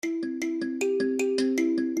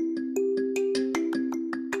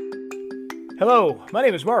Hello, my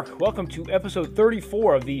name is Mark. Welcome to episode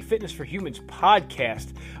 34 of the Fitness for Humans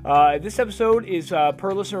podcast. This episode is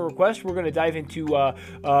per listener request. We're going to dive into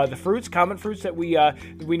the fruits, common fruits that we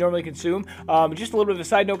normally consume. Just a little bit of a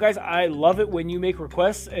side note, guys. I love it when you make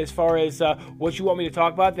requests as far as what you want me to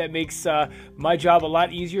talk about. That makes my job a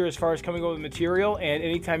lot easier as far as coming up with material. And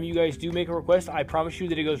anytime you guys do make a request, I promise you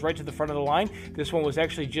that it goes right to the front of the line. This one was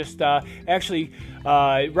actually just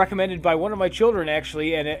recommended by one of my children,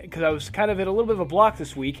 actually, and because I was kind of at a little bit of a block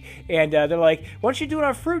this week, and they're like, "Why don't you do it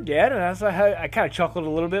on fruit, Dad?" And I kind of chuckled a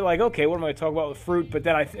little bit, like, "Okay, what am I going to talk about with fruit?" But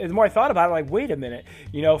then the more I thought about it, like, wait a minute,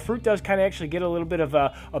 fruit does kind of actually get a little bit of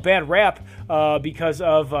a bad rap because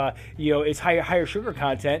of its higher sugar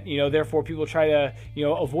content. Therefore people try to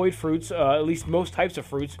avoid fruits, at least most types of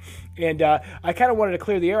fruits. And I kind of wanted to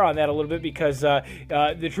clear the air on that a little bit because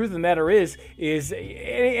the truth of the matter is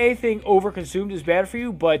anything overconsumed is bad for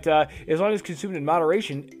you, but as long as consumed in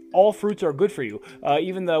moderation, all fruits are good for you,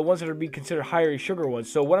 even the ones that are being considered higher sugar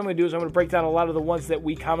ones. So what I'm going to do is I'm going to break down a lot of the ones that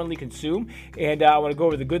we commonly consume, and I want to go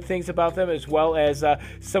over the good things about them as well as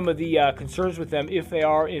some of the concerns with them if they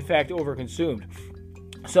are in fact overconsumed.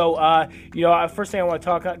 So, first thing I want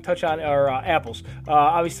to touch on are apples.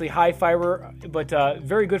 Obviously high fiber, but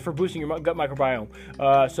very good for boosting your gut microbiome.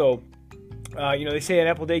 They say an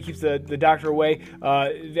apple a day keeps the doctor away.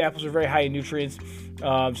 The apples are very high in nutrients.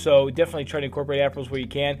 So definitely try to incorporate apples where you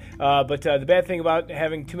can. But the bad thing about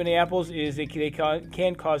having too many apples is they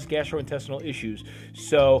can cause gastrointestinal issues.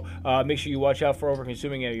 So make sure you watch out for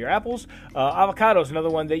overconsuming your apples. Avocados, another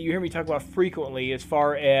one that you hear me talk about frequently as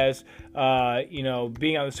far as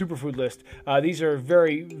being on the superfood list. These are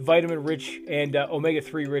very vitamin-rich and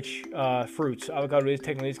omega-3 rich fruits. Avocado is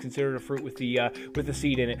technically considered a fruit with the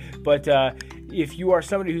seed in it. But if you are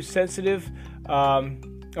somebody who's sensitive,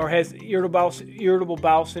 or has irritable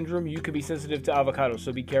bowel syndrome, you could be sensitive to avocados,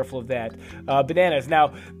 so be careful of that. Bananas.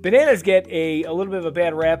 Now, bananas get a little bit of a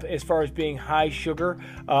bad rap as far as being high sugar,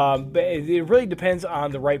 but it really depends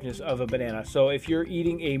on the ripeness of a banana. So if you're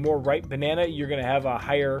eating a more ripe banana, you're going to have a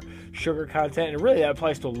higher sugar content, and really that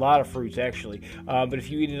applies to a lot of fruits, actually. But if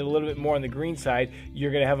you eat it a little bit more on the green side,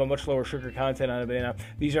 you're going to have a much lower sugar content on a banana.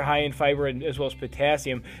 These are high in fiber as well as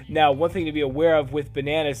potassium. Now, one thing to be aware of with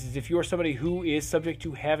bananas is if you're somebody who is subject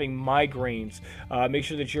to having migraines, make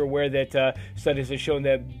sure that you're aware that studies have shown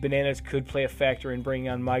that bananas could play a factor in bringing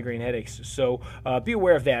on migraine headaches. So be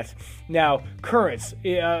aware of that. Now, currants.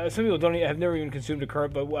 Some people have never even consumed a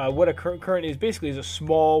currant, but what a currant is basically is a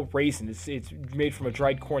small raisin. It's made from a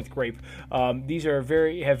dried Corinth grape. These are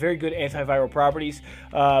have very good antiviral properties,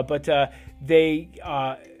 but they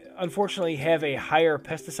unfortunately have a higher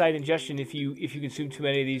pesticide ingestion if you consume too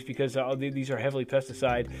many of these because these are heavily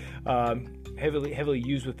heavily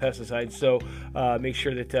used with pesticides. So make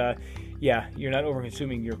sure that you're not over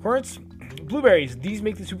consuming your currants. Blueberries, these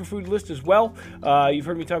make the superfood list as well. You've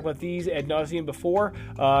heard me talk about these ad nauseum before.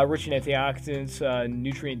 Rich in antioxidants,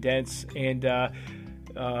 nutrient dense, and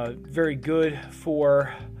very good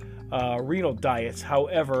for renal diets.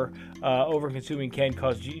 However, overconsuming can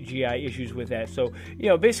cause GI issues with that. So,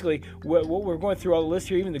 basically, what we're going through all the list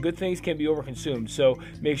here, even the good things can be overconsumed. So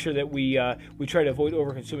make sure that we try to avoid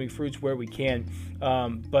overconsuming fruits where we can.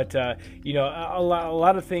 But a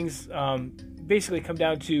lot of things basically come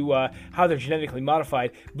down to how they're genetically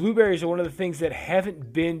modified. Blueberries are one of the things that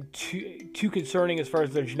haven't been too concerning as far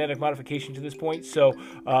as their genetic modification to this point. So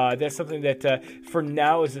that's something that for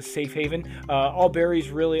now is a safe haven. All berries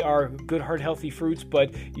really are good, hard, healthy fruits,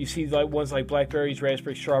 but you see ones like blackberries,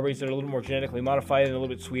 raspberries, strawberries that are a little more genetically modified and a little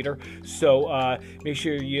bit sweeter. So make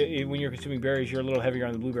sure when you're consuming berries, you're a little heavier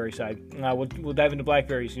on the blueberry side. We'll dive into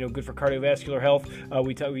blackberries. Good for cardiovascular health.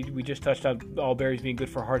 We just touched on all berries being good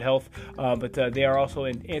for heart health, but they are also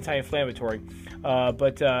anti-inflammatory.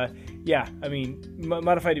 Modified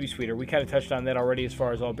to be sweeter. We kind of touched on that already as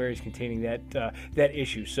far as all berries containing that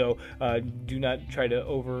issue. So do not try to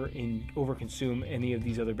overconsume any of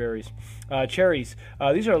these other berries. Cherries.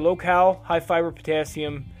 These are low-cal, high-fiber,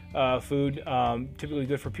 potassium food. Typically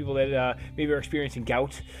good for people that maybe are experiencing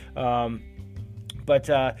gout. But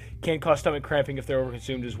can cause stomach cramping if they're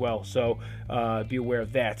overconsumed as well. So be aware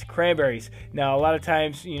of that. Cranberries. Now, a lot of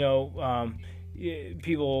times,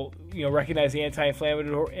 people recognize the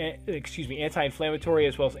anti-inflammatory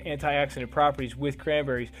as well as antioxidant properties with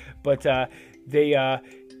cranberries, but they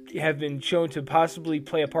have been shown to possibly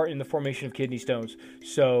play a part in the formation of kidney stones.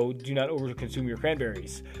 So do not overconsume your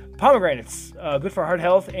cranberries. Pomegranates, good for heart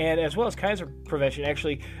health and as well as cancer prevention.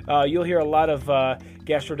 Actually, you'll hear a lot of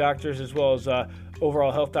gastro doctors as well as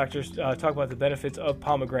overall health doctors talk about the benefits of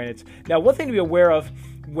pomegranates. Now, one thing to be aware of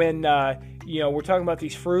when we're talking about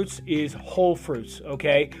these fruits is whole fruits.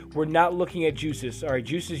 Okay, we're not looking at juices. All right,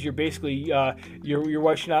 juices, you're basically you're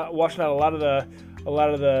washing out a lot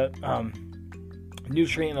of the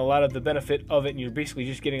nutrient and a lot of the benefit of it, and you're basically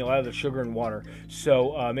just getting a lot of the sugar and water.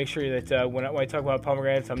 So make sure that when I talk about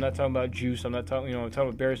pomegranates, I'm not talking about juice. I'm not talking, I'm talking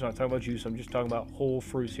about berries. I'm not talking about juice. I'm just talking about whole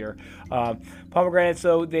fruits here. Pomegranates,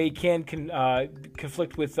 though, they can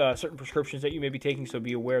conflict with certain prescriptions that you may be taking, so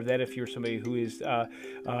be aware of that if you're somebody who is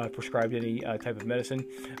prescribed any type of medicine.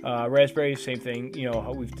 Raspberries, same thing.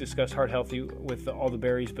 We've discussed heart healthy with all the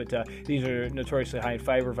berries, but these are notoriously high in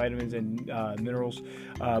fiber, vitamins, and minerals.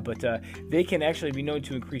 But they can actually be known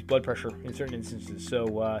to increase blood pressure in certain instances, so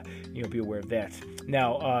be aware of that.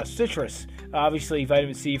 Now, citrus, obviously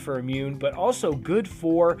vitamin C for immune, but also good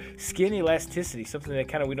for skin elasticity, something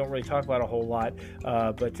that we don't really talk about a whole lot,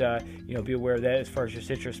 but be aware of that as far as your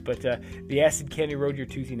citrus. But the acid can erode your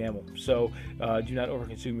tooth enamel, so do not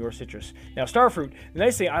overconsume your citrus. Now, starfruit, the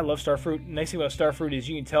nice thing, I love starfruit. The nice thing about starfruit is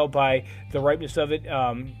you can tell by the ripeness of it.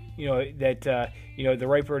 The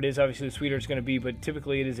riper it is, obviously the sweeter it's going to be, but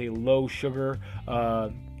typically it is a low sugar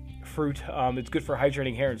fruit. It's good for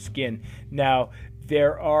hydrating hair and skin. Now,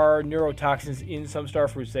 there are neurotoxins in some star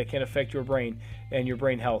fruits that can affect your brain and your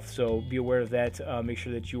brain health, so be aware of that. Make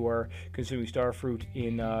sure that you are consuming star fruit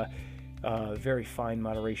in very fine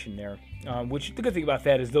moderation there. Which the good thing about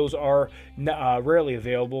that is those are rarely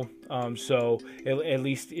available, so at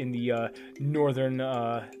least in the northern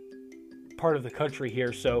part of the country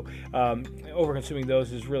here, so over-consuming those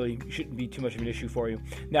shouldn't be too much of an issue for you.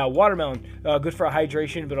 Now, watermelon, good for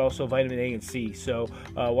hydration, but also vitamin A and C. So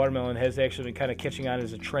watermelon has actually been kind of catching on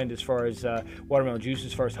as a trend as far as watermelon juice,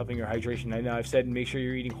 as far as helping your hydration. I know I've said make sure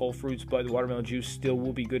you're eating whole fruits, but the watermelon juice still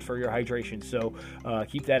will be good for your hydration, so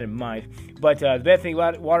keep that in mind. But the bad thing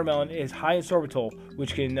about watermelon is high in sorbitol,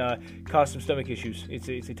 which can cause some stomach issues. It's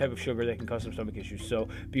a type of sugar that can cause some stomach issues, so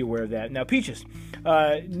be aware of that. Now, peaches,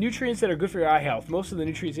 nutrients that are good for your eye health. Most of the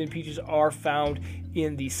nutrients in peaches are found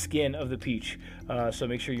in the skin of the peach, so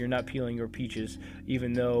make sure you're not peeling your peaches,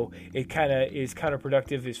 even though it kind of is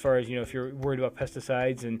counterproductive as far as if you're worried about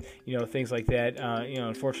pesticides and things like that.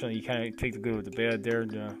 Unfortunately, you kind of take the good with the bad there.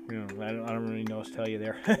 I don't really know what to tell you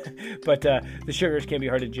there, but the sugars can be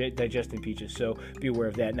hard to digest in peaches, so be aware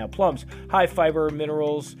of that. Now, plums, high fiber,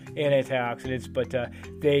 minerals, and antioxidants, but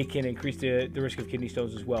they can increase the risk of kidney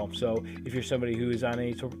stones as well. So if you're somebody who is on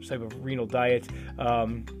any type of renal diet,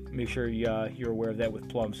 make sure you're aware of that with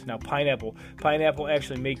plums. Now, pineapple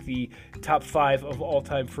actually make the top 5 of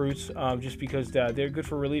all-time fruits, just because they're good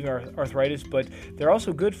for relieving arthritis, but they're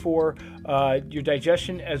also good for your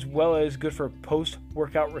digestion as well as good for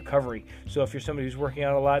post-workout recovery. So if you're somebody who's working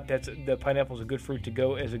out a lot, the pineapple is a good fruit to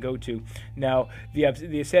go as a go-to. Now, the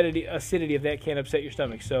acidity of that can upset your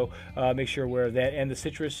stomach, so make sure you're aware of that. And the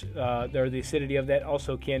citrus, or the acidity of that,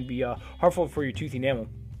 also can be harmful for your tooth enamel,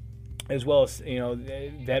 as well as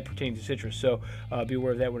that pertains to citrus, so be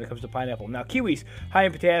aware of that when it comes to pineapple. Now, kiwis, high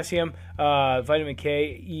in potassium, vitamin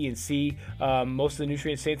K, E, and C. Most of the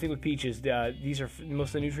nutrients, same thing with peaches. Most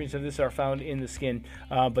of the nutrients of this are found in the skin,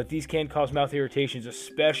 but these can cause mouth irritations,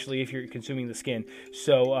 especially if you're consuming the skin.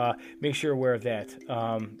 So make sure you're aware of that.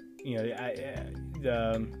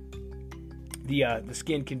 The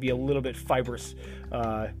skin can be a little bit fibrous,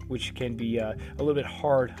 which can be a little bit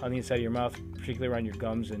hard on the inside of your mouth, particularly around your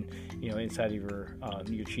gums and inside of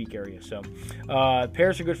your cheek area. So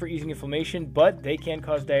pears are good for easing inflammation, but they can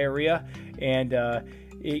cause diarrhea, and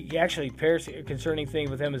pears, a concerning thing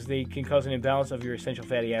with them is they can cause an imbalance of your essential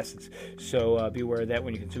fatty acids. So be aware of that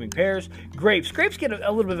when you're consuming pears. Grapes get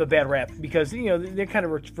a little bit of a bad rap because they're kind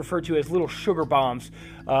of referred to as little sugar bombs.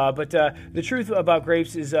 But the truth about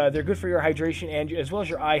grapes is they're good for your hydration and as well as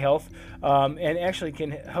your eye health, and actually can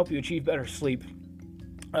help you achieve better sleep.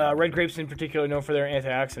 Red grapes in particular are known for their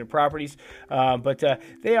antioxidant properties, but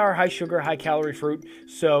they are high sugar, high calorie fruit,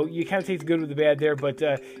 so you kind of take the good with the bad there, but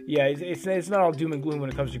it's not all doom and gloom when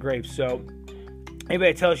it comes to grapes. So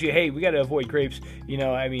anybody that tells you, hey, we got to avoid grapes,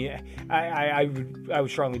 I would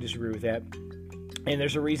strongly disagree with that. And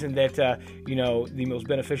there's a reason that, the most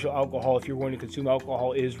beneficial alcohol, if you're going to consume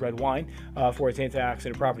alcohol, is red wine for its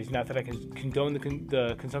antioxidant properties. Not that I can condone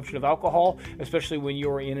the consumption of alcohol, especially when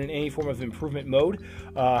you're in any form of improvement mode.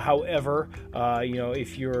 However,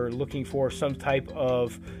 if you're looking for some type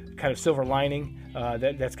of kind of silver lining,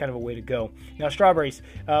 that's kind of a way to go. Now, strawberries,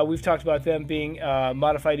 we've talked about them being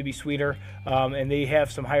modified to be sweeter, and they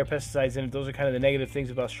have some higher pesticides in it. Those are kind of the negative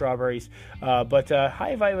things about strawberries, but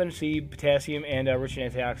high vitamin C, potassium, and rich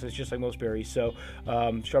in antioxidants, just like most berries. So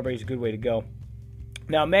strawberries is a good way to go.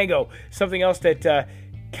 Now, mango, something else that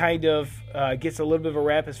kind of gets a little bit of a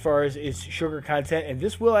rap as far as its sugar content, and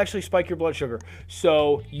this will actually spike your blood sugar.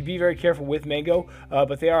 So you be very careful with mango,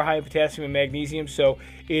 but they are high in potassium and magnesium, so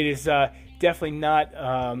it is definitely not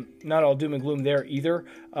all doom and gloom there either.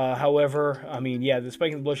 However, I mean, yeah, the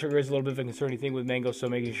spike in the blood sugar is a little bit of a concerning thing with mango, so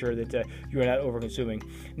making sure that you are not over-consuming.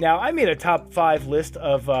 Now, I made a top 5 list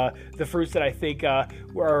of the fruits that I think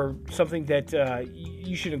are something that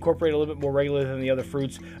you should incorporate a little bit more regularly than the other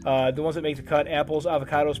fruits. The ones that make the cut: apples,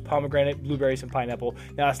 avocados, pomegranate, blueberries, and pineapple.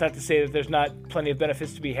 Now, it's not to say that there's not plenty of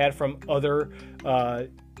benefits to be had from other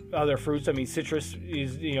fruits. I mean, citrus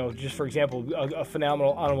is, just for example, a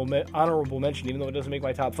phenomenal honorable mention, even though it doesn't make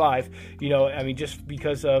my top 5. I mean, just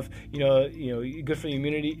because of, good for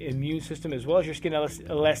the immune system, as well as your skin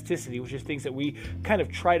elasticity, which is things that we kind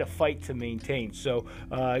of try to fight to maintain. So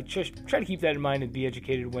just try to keep that in mind and be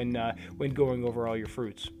educated when going over all your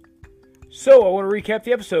fruits. So I want to recap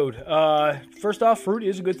the episode. First off, fruit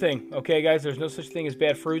is a good thing. Okay, guys, there's no such thing as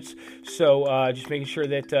bad fruits. So just making sure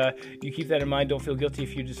that you keep that in mind. Don't feel guilty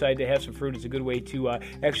if you decide to have some fruit. It's a good way to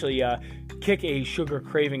actually kick a sugar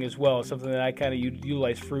craving as well. It's something that I kind of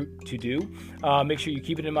utilize fruit to do. Make sure you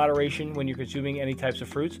keep it in moderation when you're consuming any types of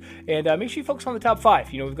fruits. And make sure you focus on the top 5.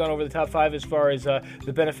 We've gone over the top 5 as far as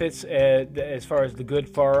the benefits, as far as the good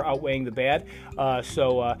far outweighing the bad.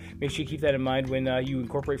 So make sure you keep that in mind when you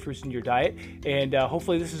incorporate fruits into your diet. And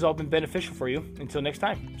hopefully this has all been beneficial for you. Until next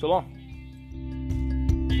time, so long.